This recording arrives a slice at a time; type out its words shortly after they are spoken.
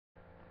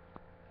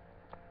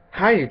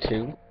Hi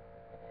YouTube.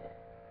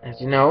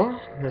 As you know,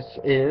 this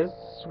is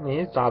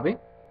me, Zabi.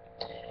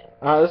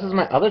 This is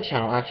my other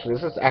channel actually.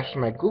 This is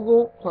actually my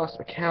Google Plus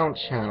account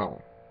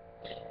channel.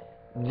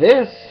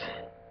 This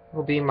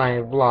will be my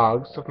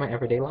vlogs of my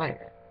everyday life.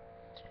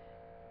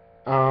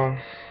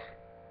 Um,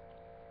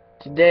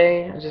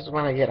 Today I just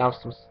want to get off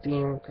some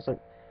steam because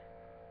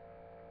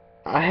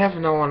I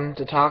have no one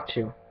to talk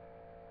to.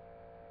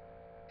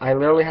 I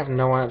literally have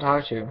no one to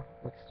talk to.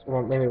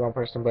 Well, maybe one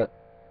person, but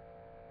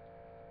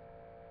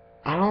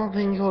I don't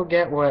think he'll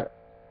get what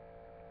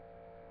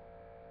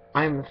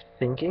I'm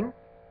thinking.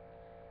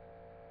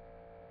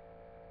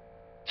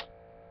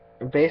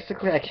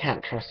 Basically, I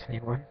can't trust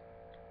anyone.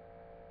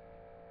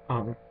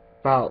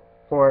 About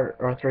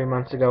 3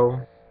 months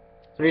ago,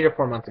 3 to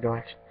 4 months ago,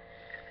 actually.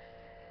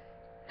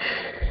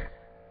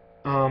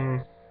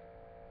 Um,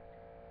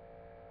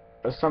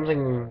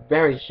 Something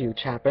very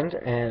huge happened,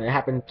 and it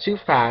happened too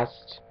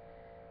fast,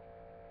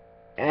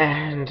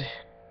 and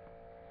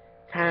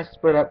kind of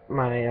split up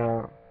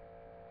my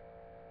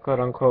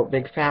quote-unquote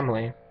big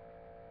family,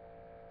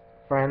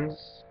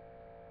 friends.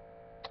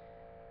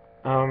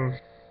 Um,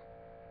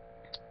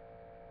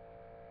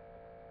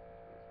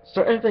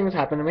 Certain things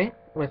happened to me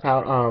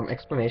without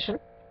explanation.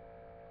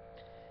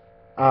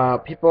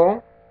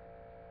 People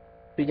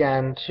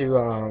began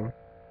to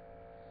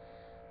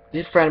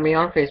defriend me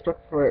on Facebook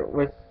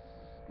with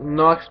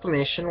no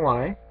explanation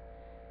why.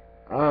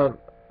 Uh,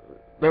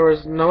 there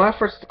was no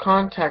efforts to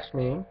contact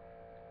me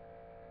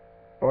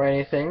or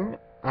anything.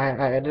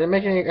 I didn't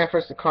make any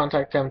efforts to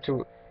contact them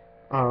to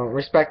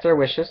respect their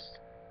wishes,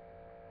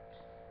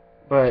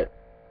 but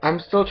I'm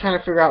still trying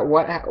to figure out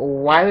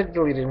why they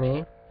deleted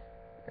me,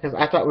 because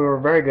I thought we were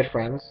very good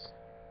friends.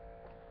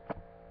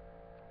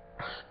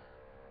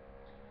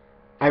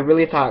 I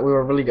really thought we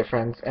were really good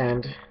friends,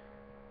 and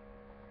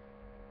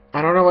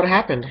I don't know what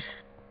happened.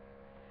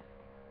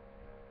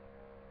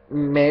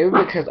 Maybe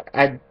because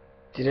I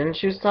didn't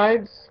choose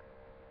sides?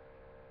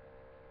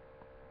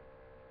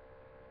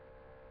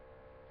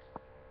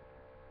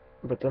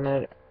 But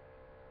then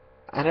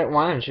I didn't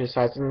want to choose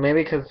sides, and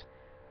maybe because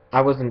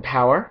I was in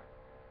power,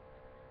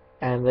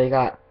 and they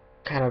got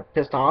kind of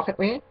pissed off at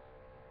me.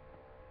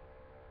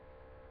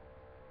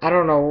 I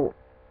don't know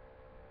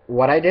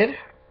what I did,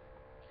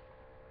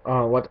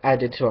 what I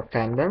did to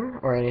offend them,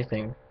 or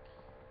anything.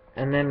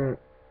 And then,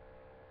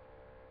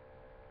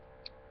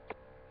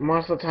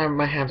 most of the time,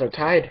 my hands are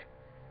tied.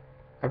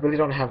 I really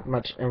don't have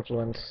much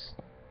influence,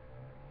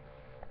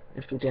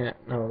 if you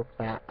didn't know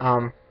that.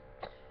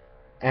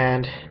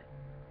 And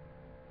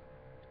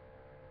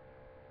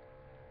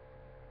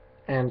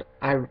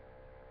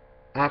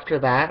after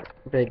that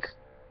big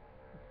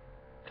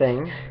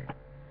thing,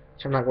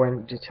 which I'm not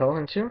going to detail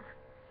into,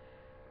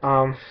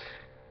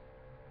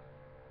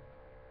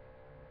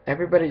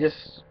 everybody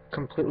just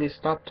completely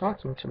stopped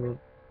talking to me.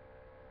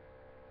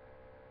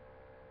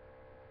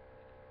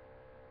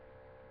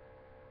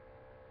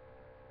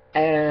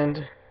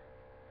 And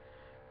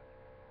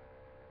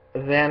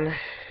then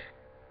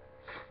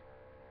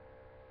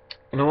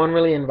no one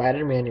really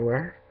invited me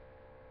anywhere.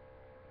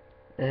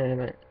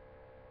 And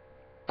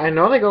I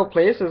know they go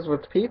places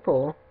with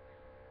people.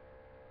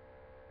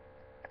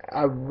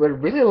 I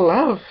would really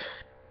love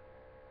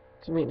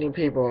to meet new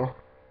people.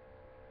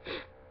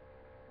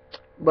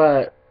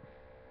 But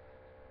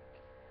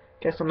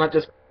I guess I'm not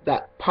just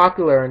that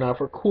popular enough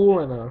or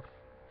cool enough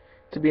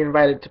to be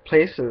invited to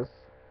places.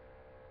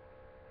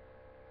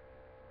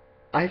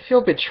 I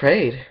feel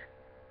betrayed.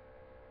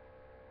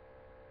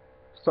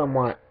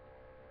 Somewhat.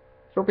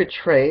 I feel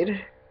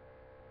betrayed.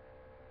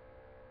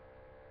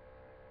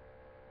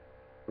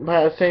 But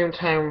at the same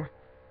time,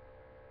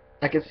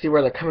 I can see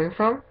where they're coming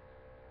from.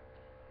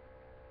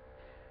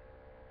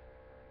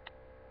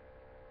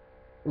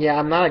 Yeah,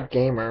 I'm not a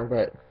gamer,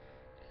 but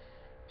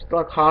I'm still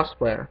a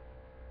cosplayer.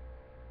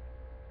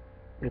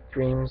 With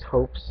dreams,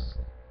 hopes.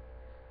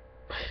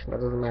 That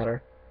doesn't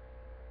matter.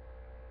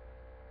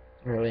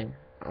 Really.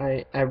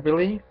 I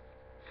really...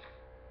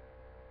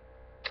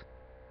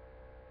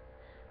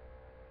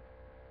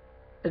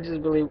 I just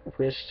really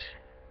wished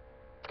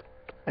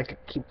I could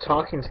keep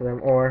talking to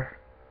them, or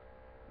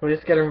at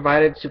least get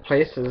invited to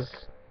places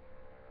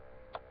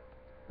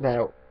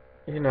that,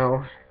 you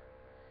know,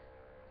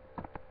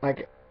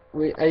 like,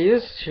 I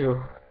used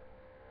to.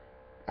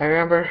 I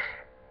remember,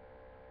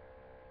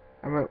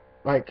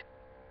 like,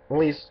 at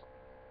least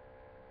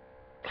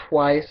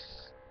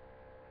twice,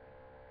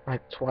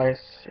 like,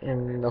 twice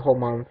in the whole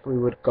month, we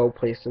would go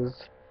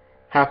places,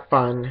 have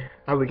fun.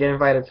 I would get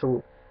invited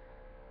to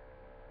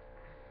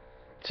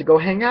go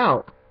hang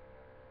out.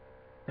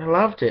 I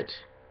loved it.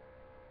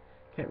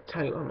 Can't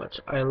tell you how much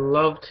I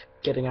loved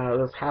getting out of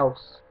this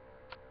house.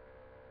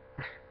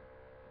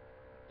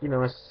 You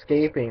know,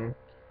 escaping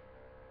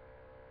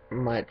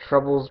my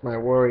troubles, my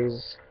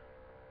worries,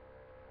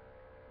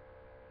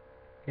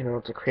 you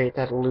know, to create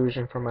that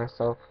illusion for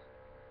myself.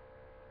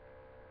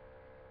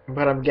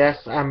 But I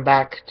guess I'm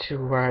back to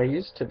where I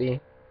used to be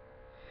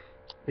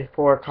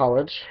before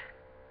college.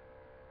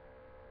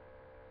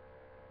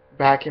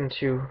 Back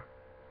into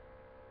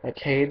a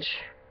cage.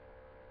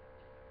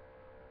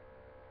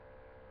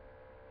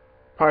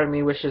 part of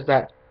me wishes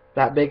that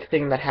that big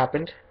thing that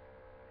happened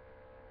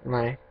in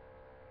my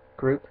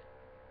group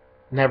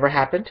never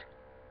happened,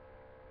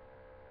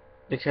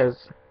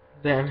 because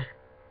then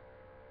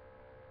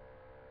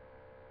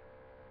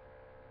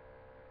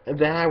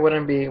I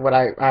wouldn't be what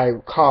I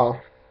call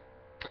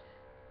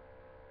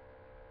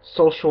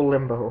social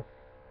limbo.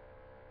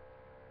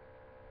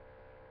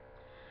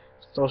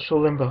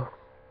 Social limbo.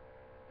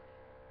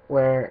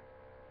 Where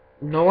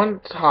no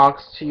one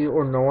talks to you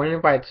or no one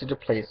invites you to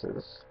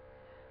places.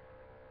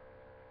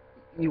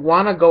 You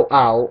want to go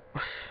out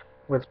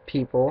with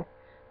people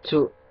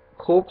to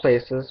cool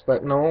places,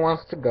 but no one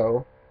wants to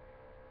go.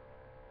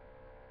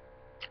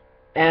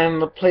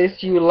 And the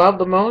place you love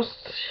the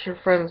most, your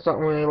friends don't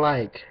really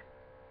like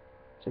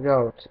to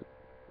go to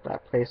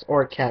that place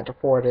or can't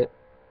afford it.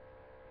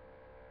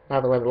 By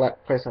the way, the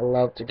place I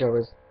love to go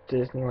is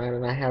Disneyland,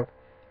 and I have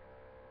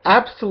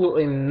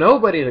absolutely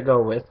nobody to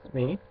go with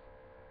me.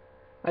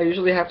 I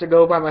usually have to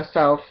go by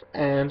myself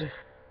and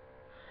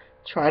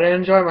try to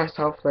enjoy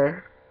myself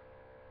there,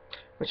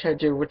 which I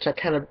do, which I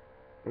kind of,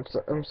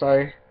 I'm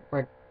sorry,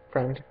 my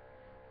friend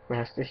who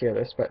has to hear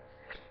this, but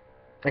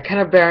I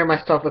kind of bury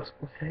myself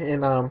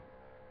in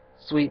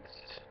sweets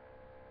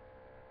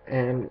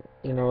and,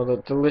 you know,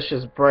 the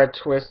delicious bread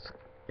twist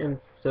in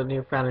the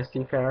new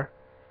Fantasy Fair,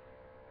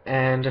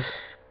 and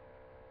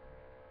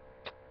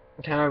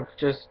kind of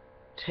just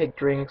take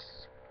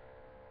drinks,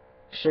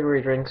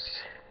 sugary drinks,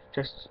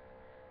 just,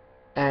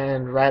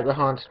 and ride the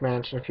Haunted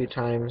Mansion a few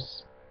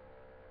times,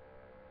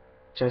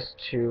 just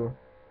to,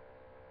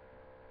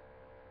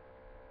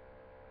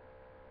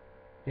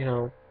 you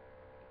know,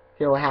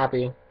 feel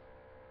happy.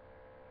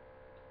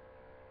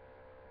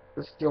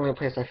 This is the only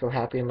place I feel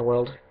happy in the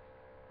world.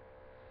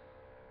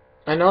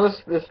 I know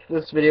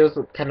this video is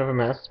kind of a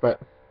mess, but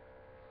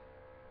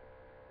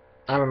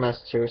I'm a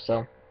mess too,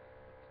 so.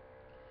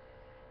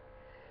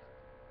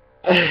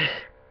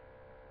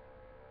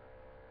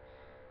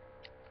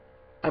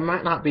 I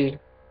might not be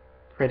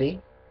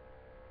pretty,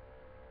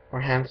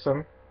 or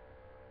handsome,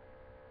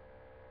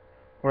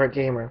 or a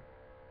gamer,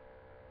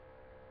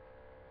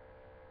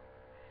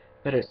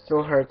 but it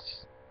still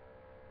hurts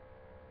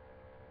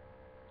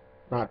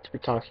not to be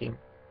talking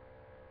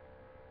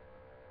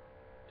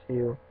to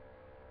you.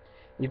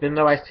 Even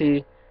though I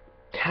see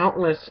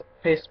countless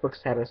Facebook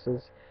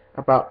statuses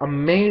about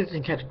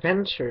amazing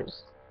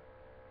adventures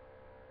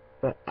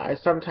that I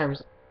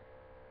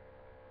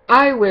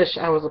wish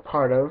I was a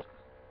part of.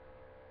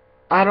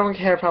 I don't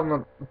care if I'm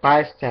a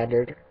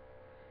bystander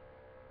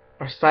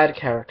or side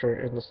character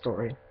in the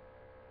story.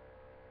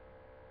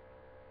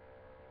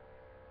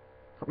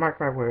 But mark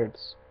my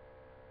words.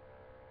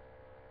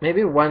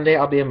 Maybe one day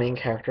I'll be a main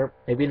character,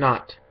 maybe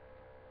not.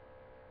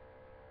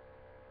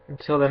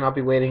 Until then, I'll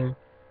be waiting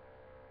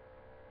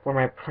for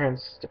my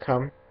prince to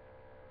come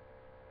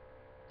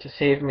to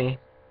save me.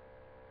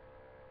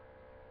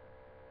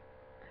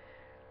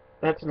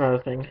 That's another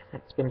thing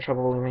that's been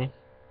troubling me.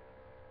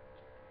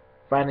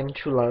 Finding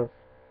true love.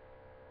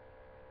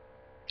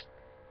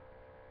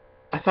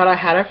 I thought I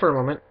had it for a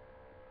moment,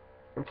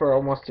 for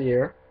almost a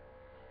year,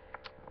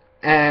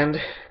 and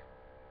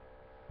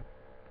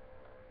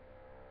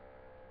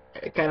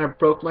it kind of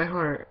broke my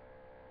heart.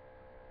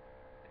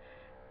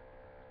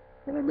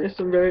 And I miss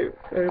him very,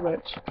 very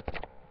much.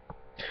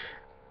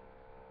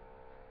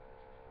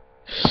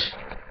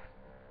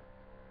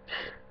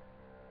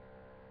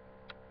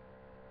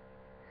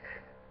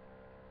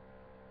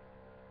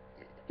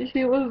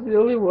 He was the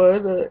only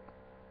one that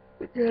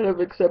kind of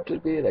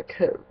accepted me, and I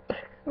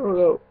don't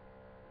know.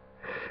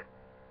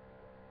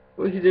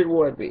 Well, he did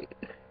want me,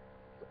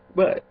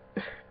 but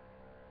my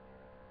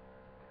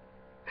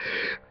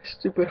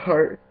stupid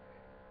heart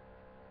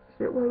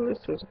didn't want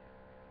to listen.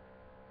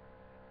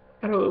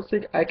 I don't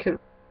think I can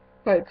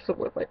find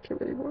someone like him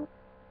anymore.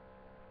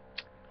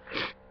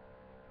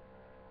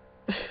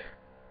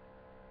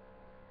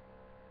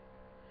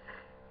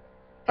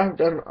 I've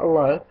done a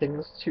lot of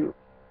things to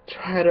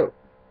try to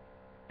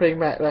bring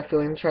back that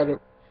feeling, try to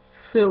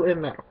fill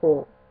in that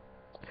hole.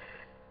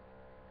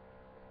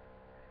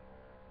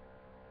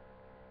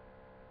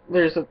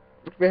 There's a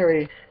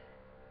very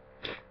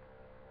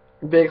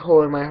big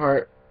hole in my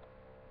heart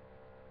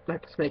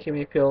that's making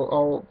me feel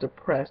all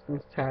depressed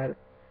and sad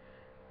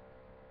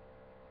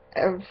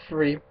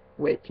every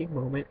waking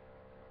moment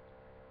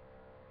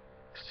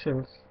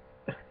since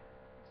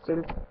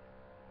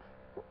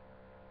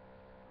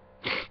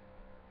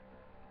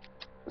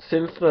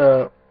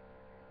the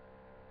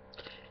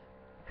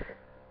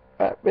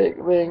that big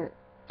thing.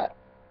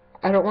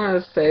 I don't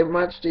want to say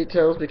much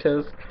details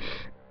because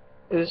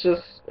it's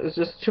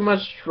just too much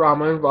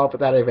drama involved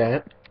with that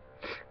event.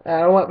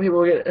 I don't want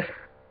people to get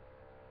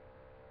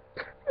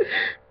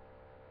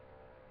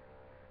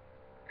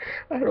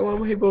I don't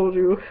want people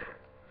to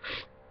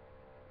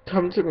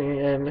come to me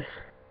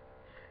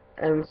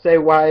and say,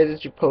 why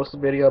did you post a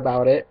video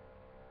about it,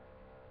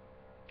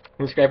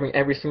 describing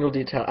every single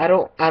detail. I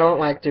don't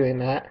like doing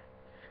that.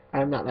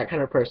 I'm not that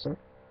kind of person.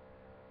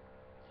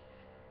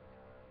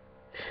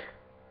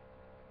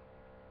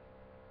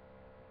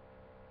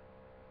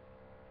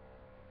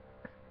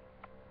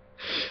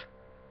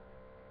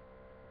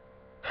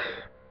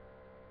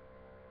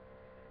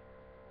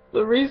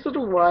 The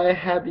reason why I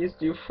had these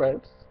new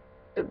friends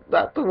is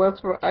not the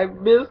ones where I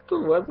missed the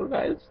ones in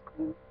high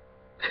school.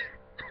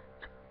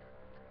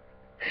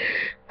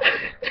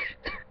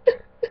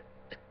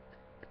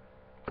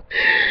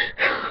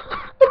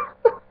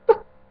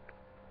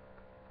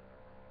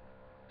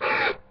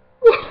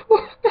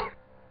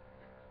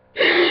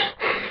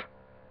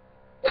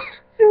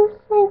 It's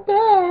so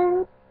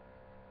bad.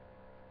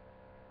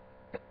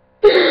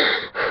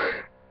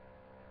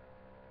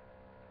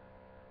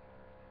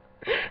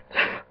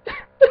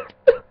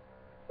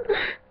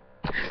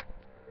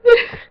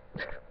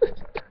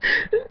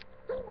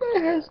 My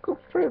high school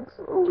friends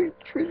only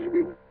treated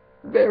me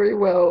very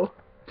well.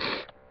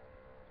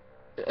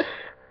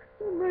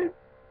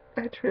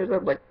 I treated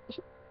them like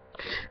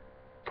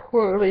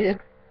poorly, and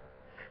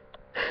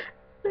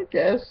I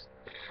guess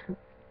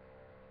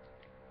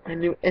my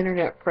new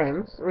internet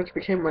friends, which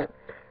became my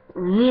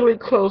really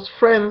close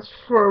friends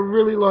for a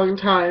really long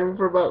time,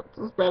 for about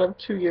the span of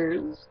 2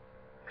 years,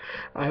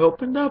 I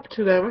opened up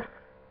to them,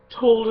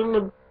 told them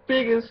the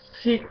biggest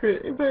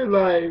secret in my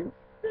life.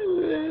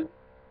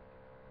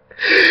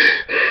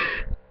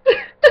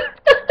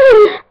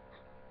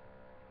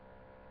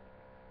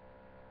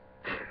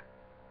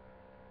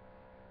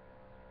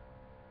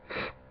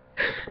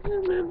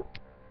 And then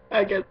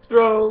I get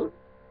thrown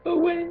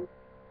away.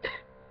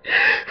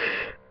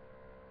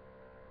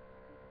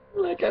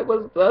 Like I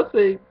was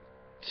nothing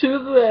to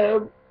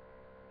them.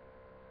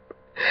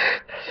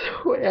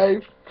 That's the way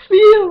I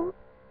feel.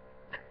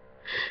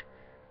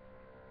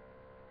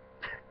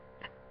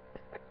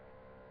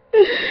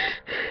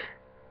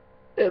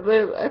 And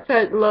then I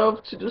found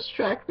love to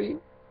distract me.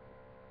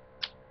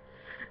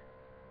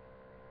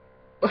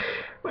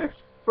 My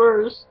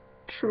first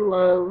true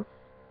love.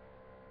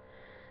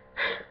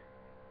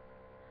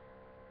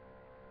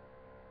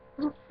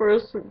 The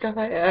first guy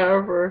I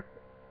ever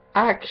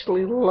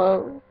actually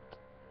loved.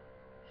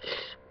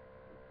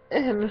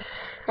 And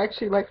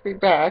actually liked me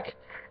back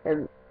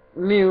and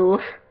knew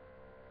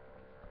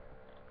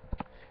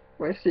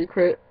my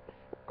secret.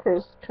 Of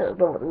course, kind of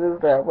know what it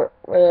is now, but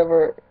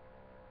whatever.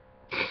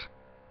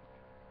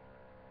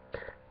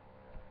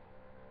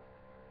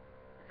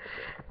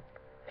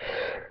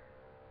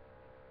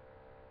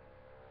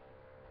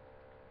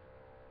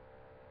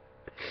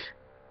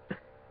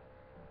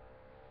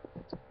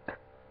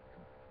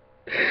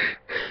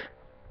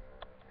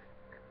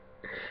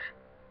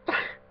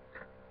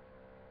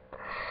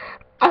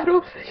 I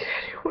don't think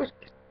anyone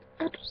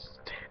can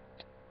understand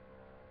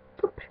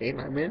the pain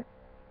I'm in.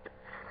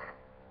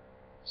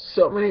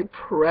 So many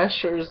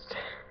pressures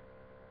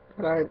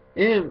that I'm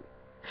in.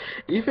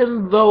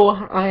 Even though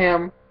I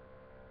am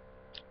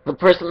the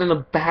person in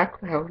the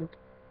background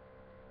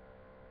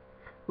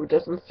who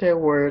doesn't say a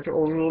word,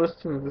 only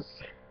listens.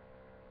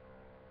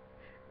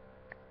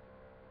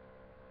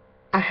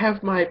 I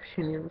have my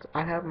opinions,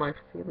 I have my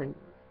feelings.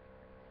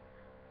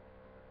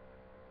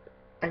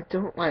 I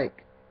don't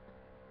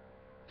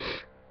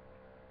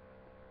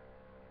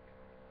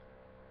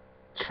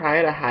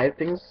try to hide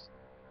things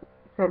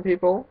from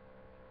people,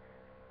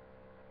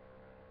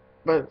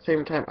 but at the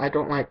same time I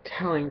don't like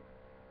telling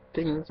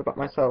things about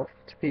myself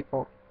to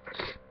people.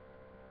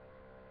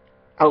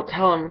 I'll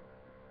tell them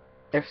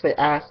if they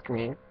ask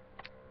me,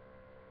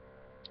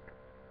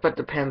 but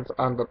depends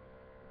on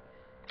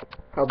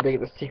how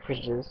big the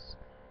secret is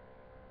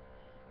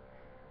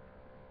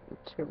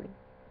to me.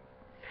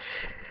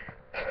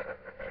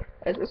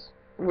 I just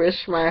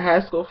wish my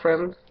high school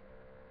friends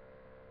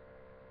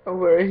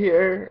were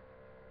here,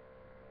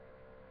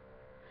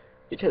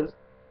 because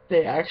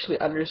they actually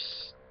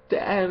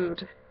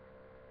understand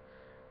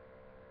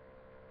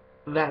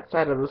that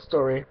side of the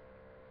story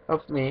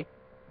of me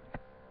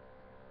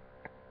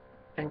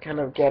and kind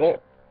of get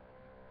it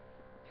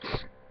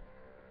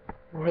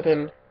more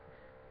than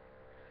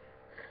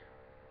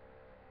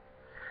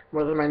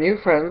my new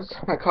friends,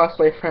 my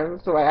cosplay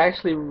friends, who I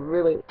actually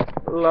really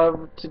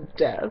love to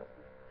death.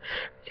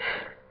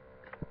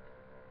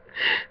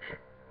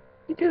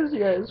 Because you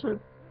guys were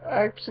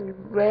actually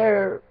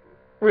there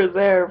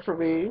for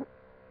me.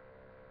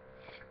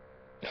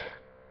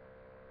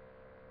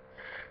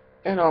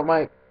 And all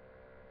my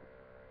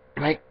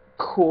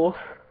cool,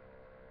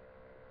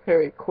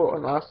 very cool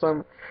and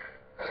awesome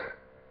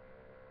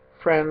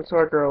friends who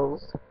are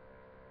girls.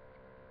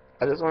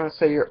 I just want to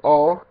say you're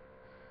all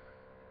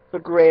the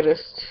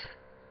greatest.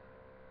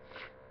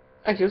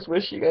 I just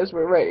wish you guys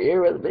were right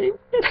here with me.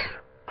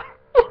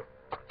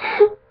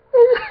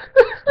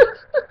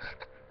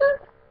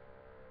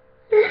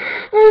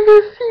 I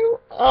miss you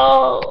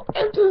all.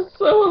 I'm just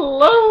so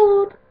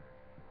alone.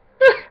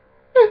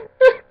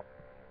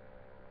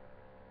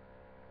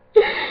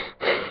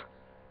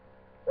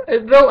 I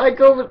know I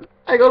go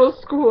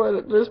to school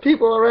and there's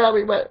people around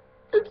me, but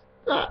it's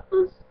not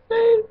the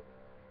same.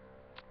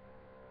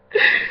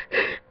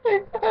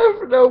 I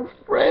have no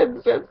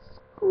friends at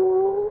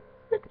school.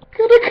 I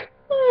go to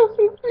class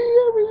with me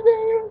every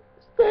day,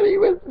 study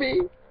with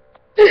me.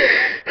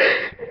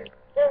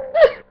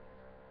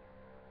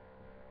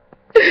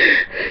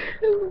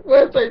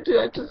 Once I do,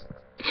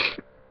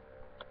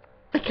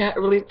 I can't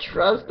really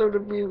trust them to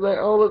be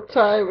there all the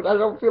time, and I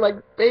don't feel like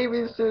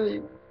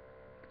babysitting.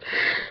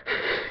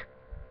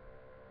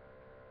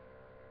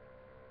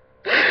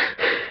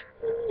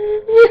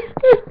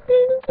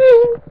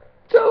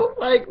 Don't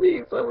like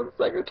being someone's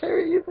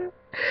secretary either,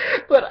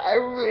 but I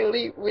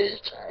really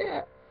wish I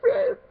had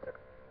friends.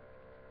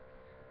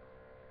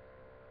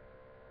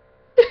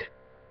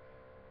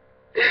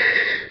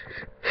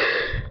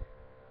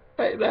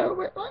 Right now,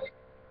 my life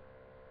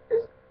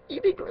is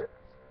meaningless.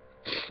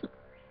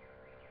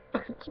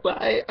 That's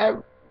why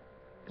I'm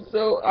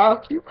so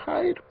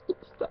occupied with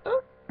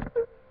stuff.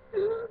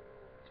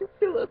 You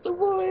feel at the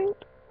void.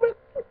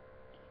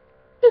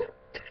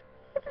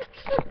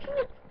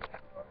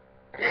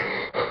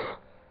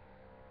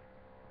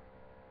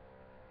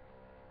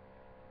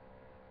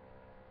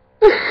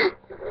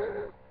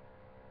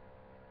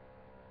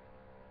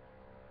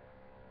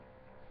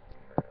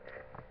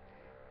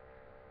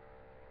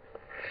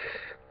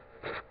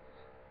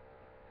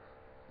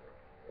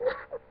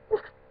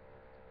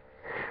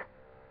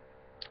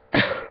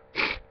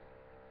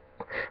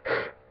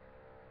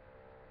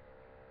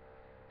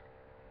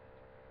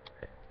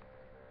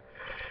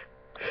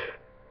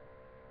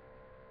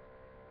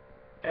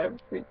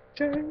 Every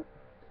time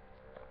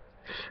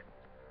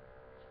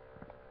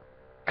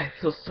I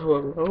feel so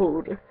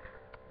alone.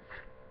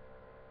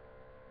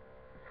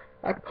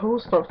 I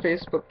post on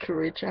Facebook to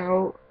reach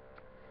out.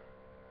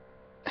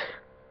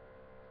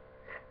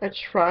 I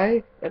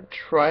try and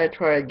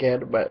try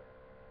again, but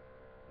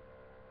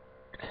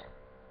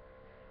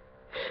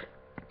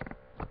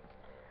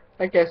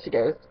I guess you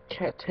guys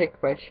can't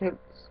take my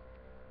hints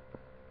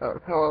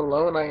on how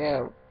alone I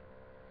am.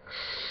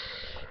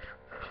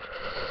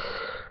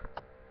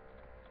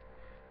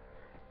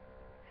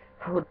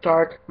 How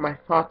dark my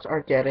thoughts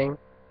are getting.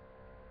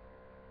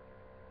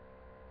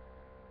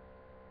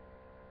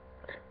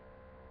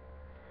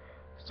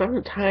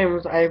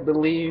 Sometimes I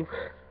believe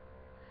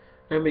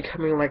I'm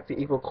becoming like the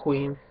evil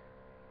queen.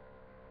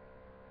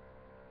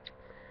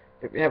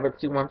 If you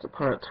haven't seen Once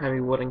Upon a Time,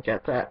 you wouldn't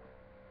get that.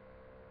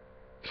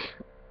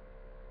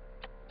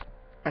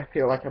 I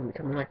feel like I'm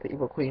becoming like the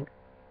evil queen.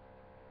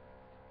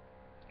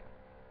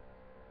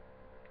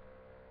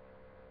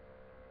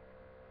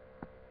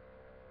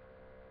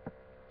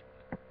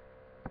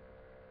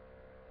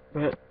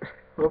 But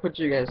what would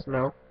you guys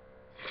know?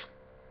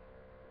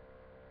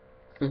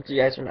 Since you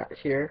guys are not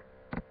here.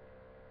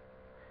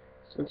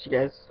 Since you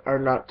guys are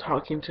not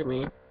talking to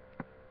me.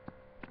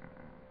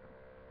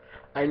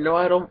 I know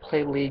I don't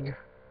play League.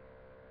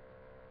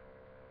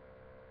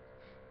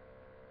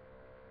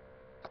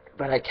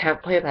 But I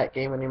can't play that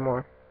game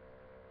anymore.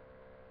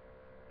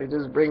 It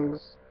just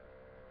brings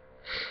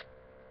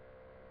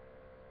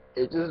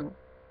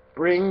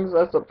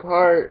us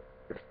apart.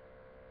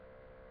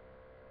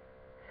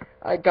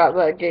 I got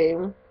that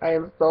game. I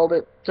installed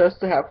it just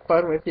to have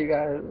fun with you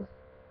guys.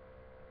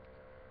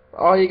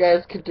 All you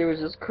guys could do is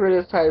just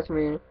criticize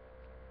me.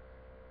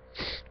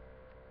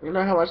 You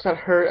know how much that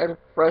hurt and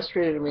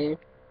frustrated me.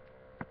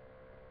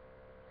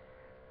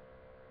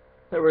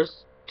 There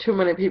was too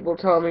many people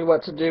telling me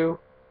what to do.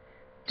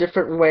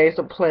 Different ways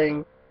of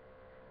playing.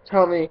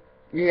 Tell me,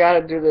 you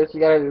gotta do this, you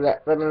gotta do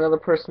that. Then another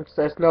person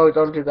says, no,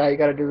 don't do that, you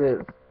gotta do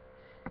this.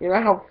 You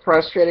know how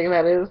frustrating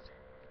that is?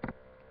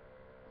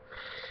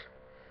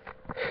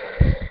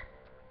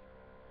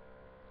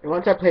 And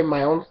once I played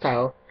my own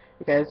style,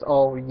 you guys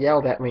all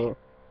yelled at me.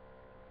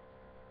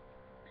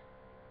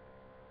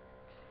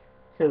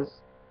 Because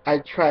I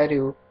try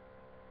to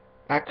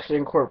actually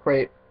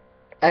incorporate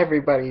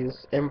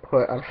everybody's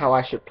input on how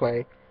I should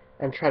play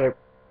and try to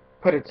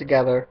put it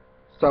together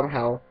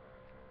somehow.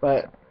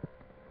 But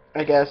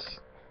I guess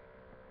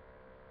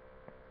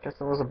it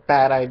was a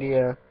bad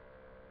idea.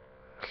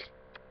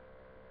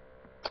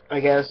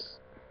 I guess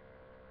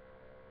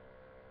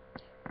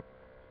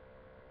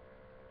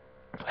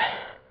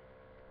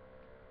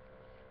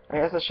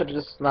I should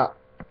just not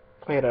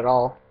play it at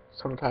all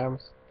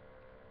sometimes.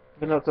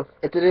 Even though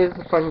it is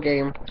a fun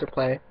game to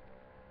play.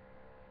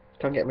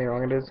 Don't get me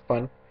wrong, it is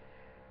fun.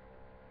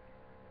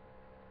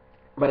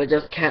 But I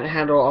just can't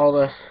handle all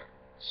the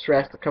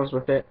stress that comes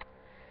with it.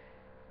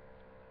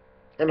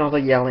 And all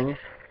the yelling.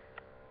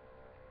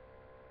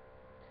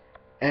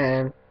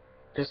 And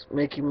just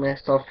making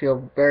myself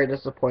feel very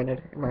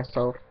disappointed in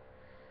myself.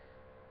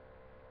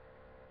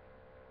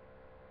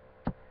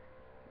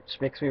 Which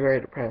makes me very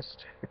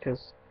depressed.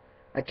 Because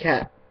I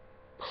can't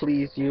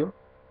please you.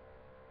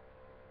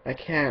 I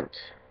can't.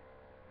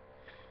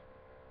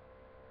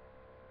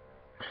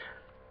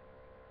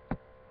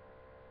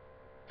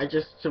 I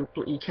just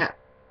simply can't.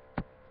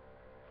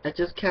 I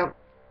just can't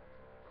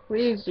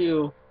please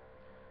you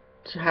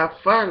to have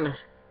fun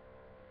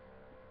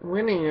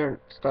winning your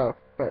stuff.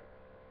 But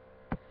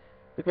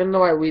even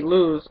though we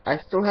lose, I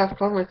still have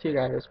fun with you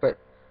guys. But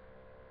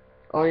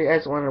all you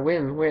guys want to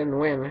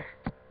win.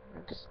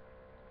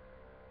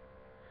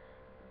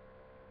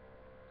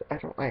 I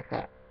don't like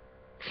that.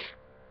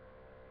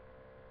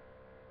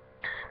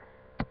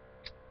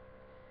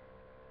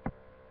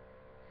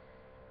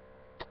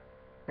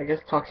 I guess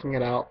talking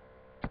it out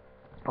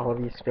all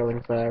of these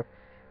feelings that I've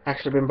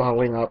actually been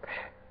bottling up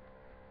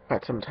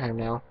quite some time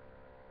now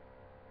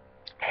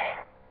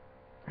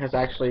has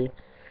actually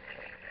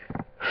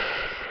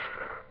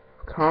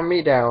calmed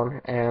me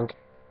down. And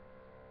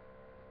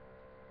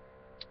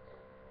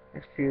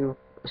if you're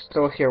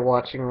still here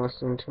watching and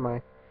listening to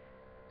my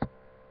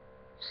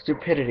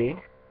stupidity,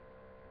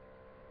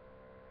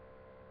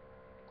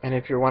 and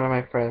if you're one of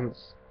my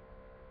friends,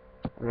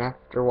 and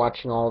after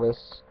watching all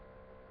this,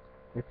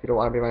 if you don't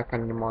want to be my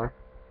friend anymore,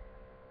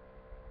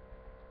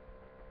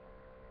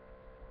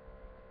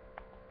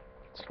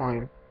 it's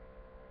fine.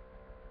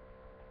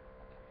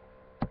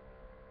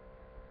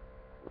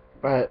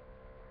 But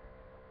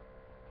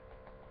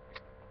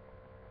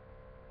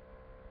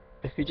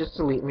if you just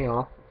delete me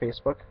off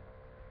Facebook,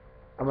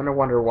 I'm gonna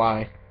wonder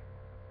why.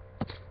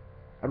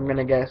 I'm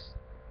gonna guess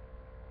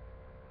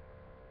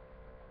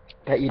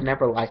that you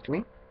never liked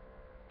me,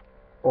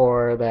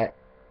 or that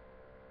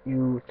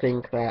you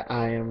think that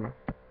I am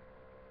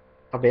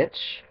a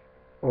bitch,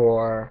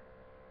 or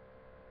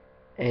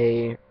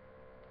a,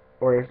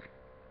 or if,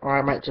 or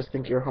I might just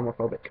think you're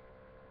homophobic.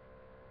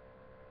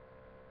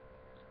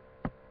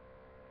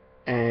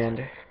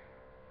 And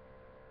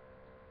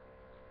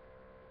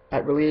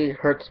that really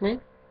hurts me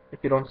if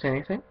you don't say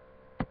anything.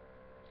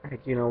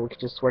 Like, you know, we could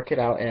just work it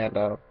out and,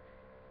 you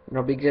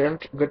know, be good on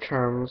good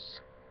terms,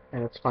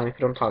 and it's fine if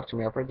you don't talk to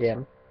me ever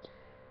again.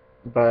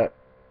 But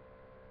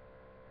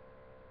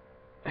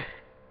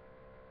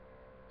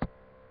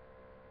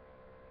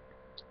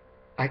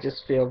I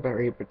just feel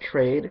very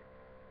betrayed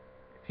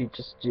if you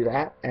just do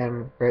that,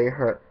 and very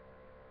hurt.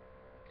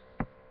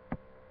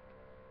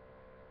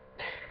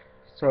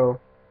 So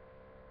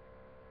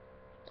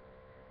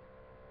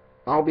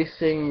I'll be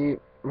seeing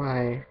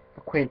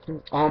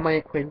all my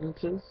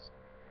acquaintances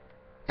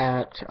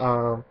at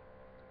all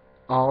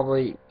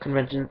the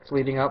conventions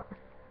leading up,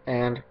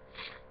 and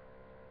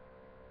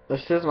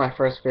this is my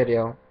first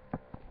video.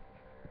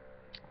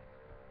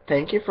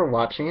 Thank you for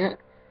watching it.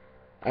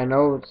 I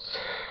know it's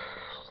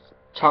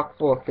chock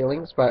full of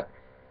feelings, but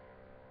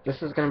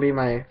this is going to be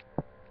my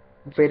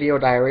video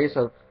diaries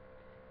of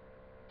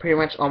pretty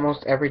much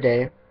almost every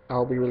day.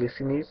 I'll be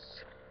releasing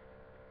these.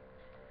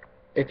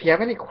 If you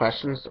have any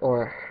questions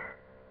or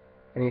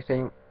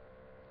anything,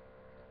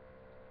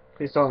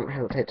 please don't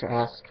hesitate to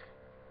ask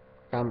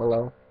down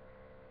below.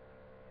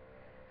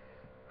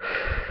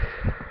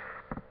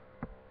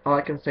 All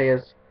I can say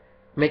is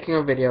making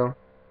a video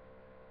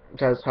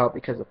does help,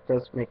 because it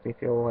does make me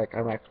feel like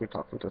I'm actually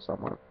talking to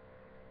someone,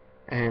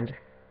 and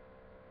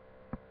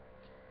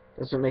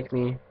doesn't make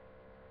me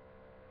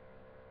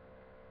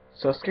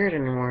so scared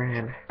anymore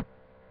and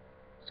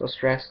so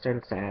stressed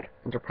and sad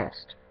and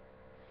depressed.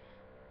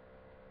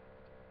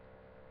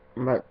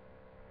 But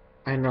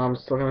I know I'm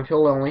still gonna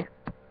feel lonely,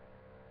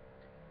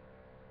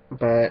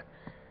 but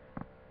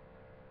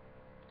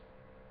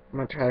I'm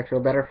gonna try to feel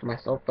better for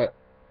myself. But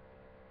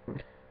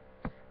it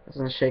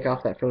doesn't shake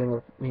off that feeling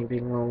of me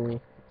being lonely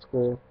at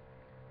school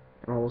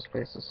and all those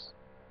places.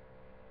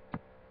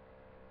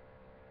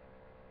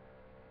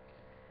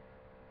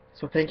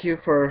 So thank you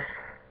for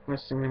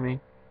listening to me.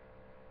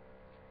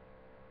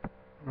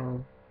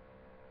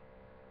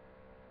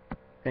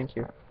 Thank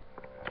you.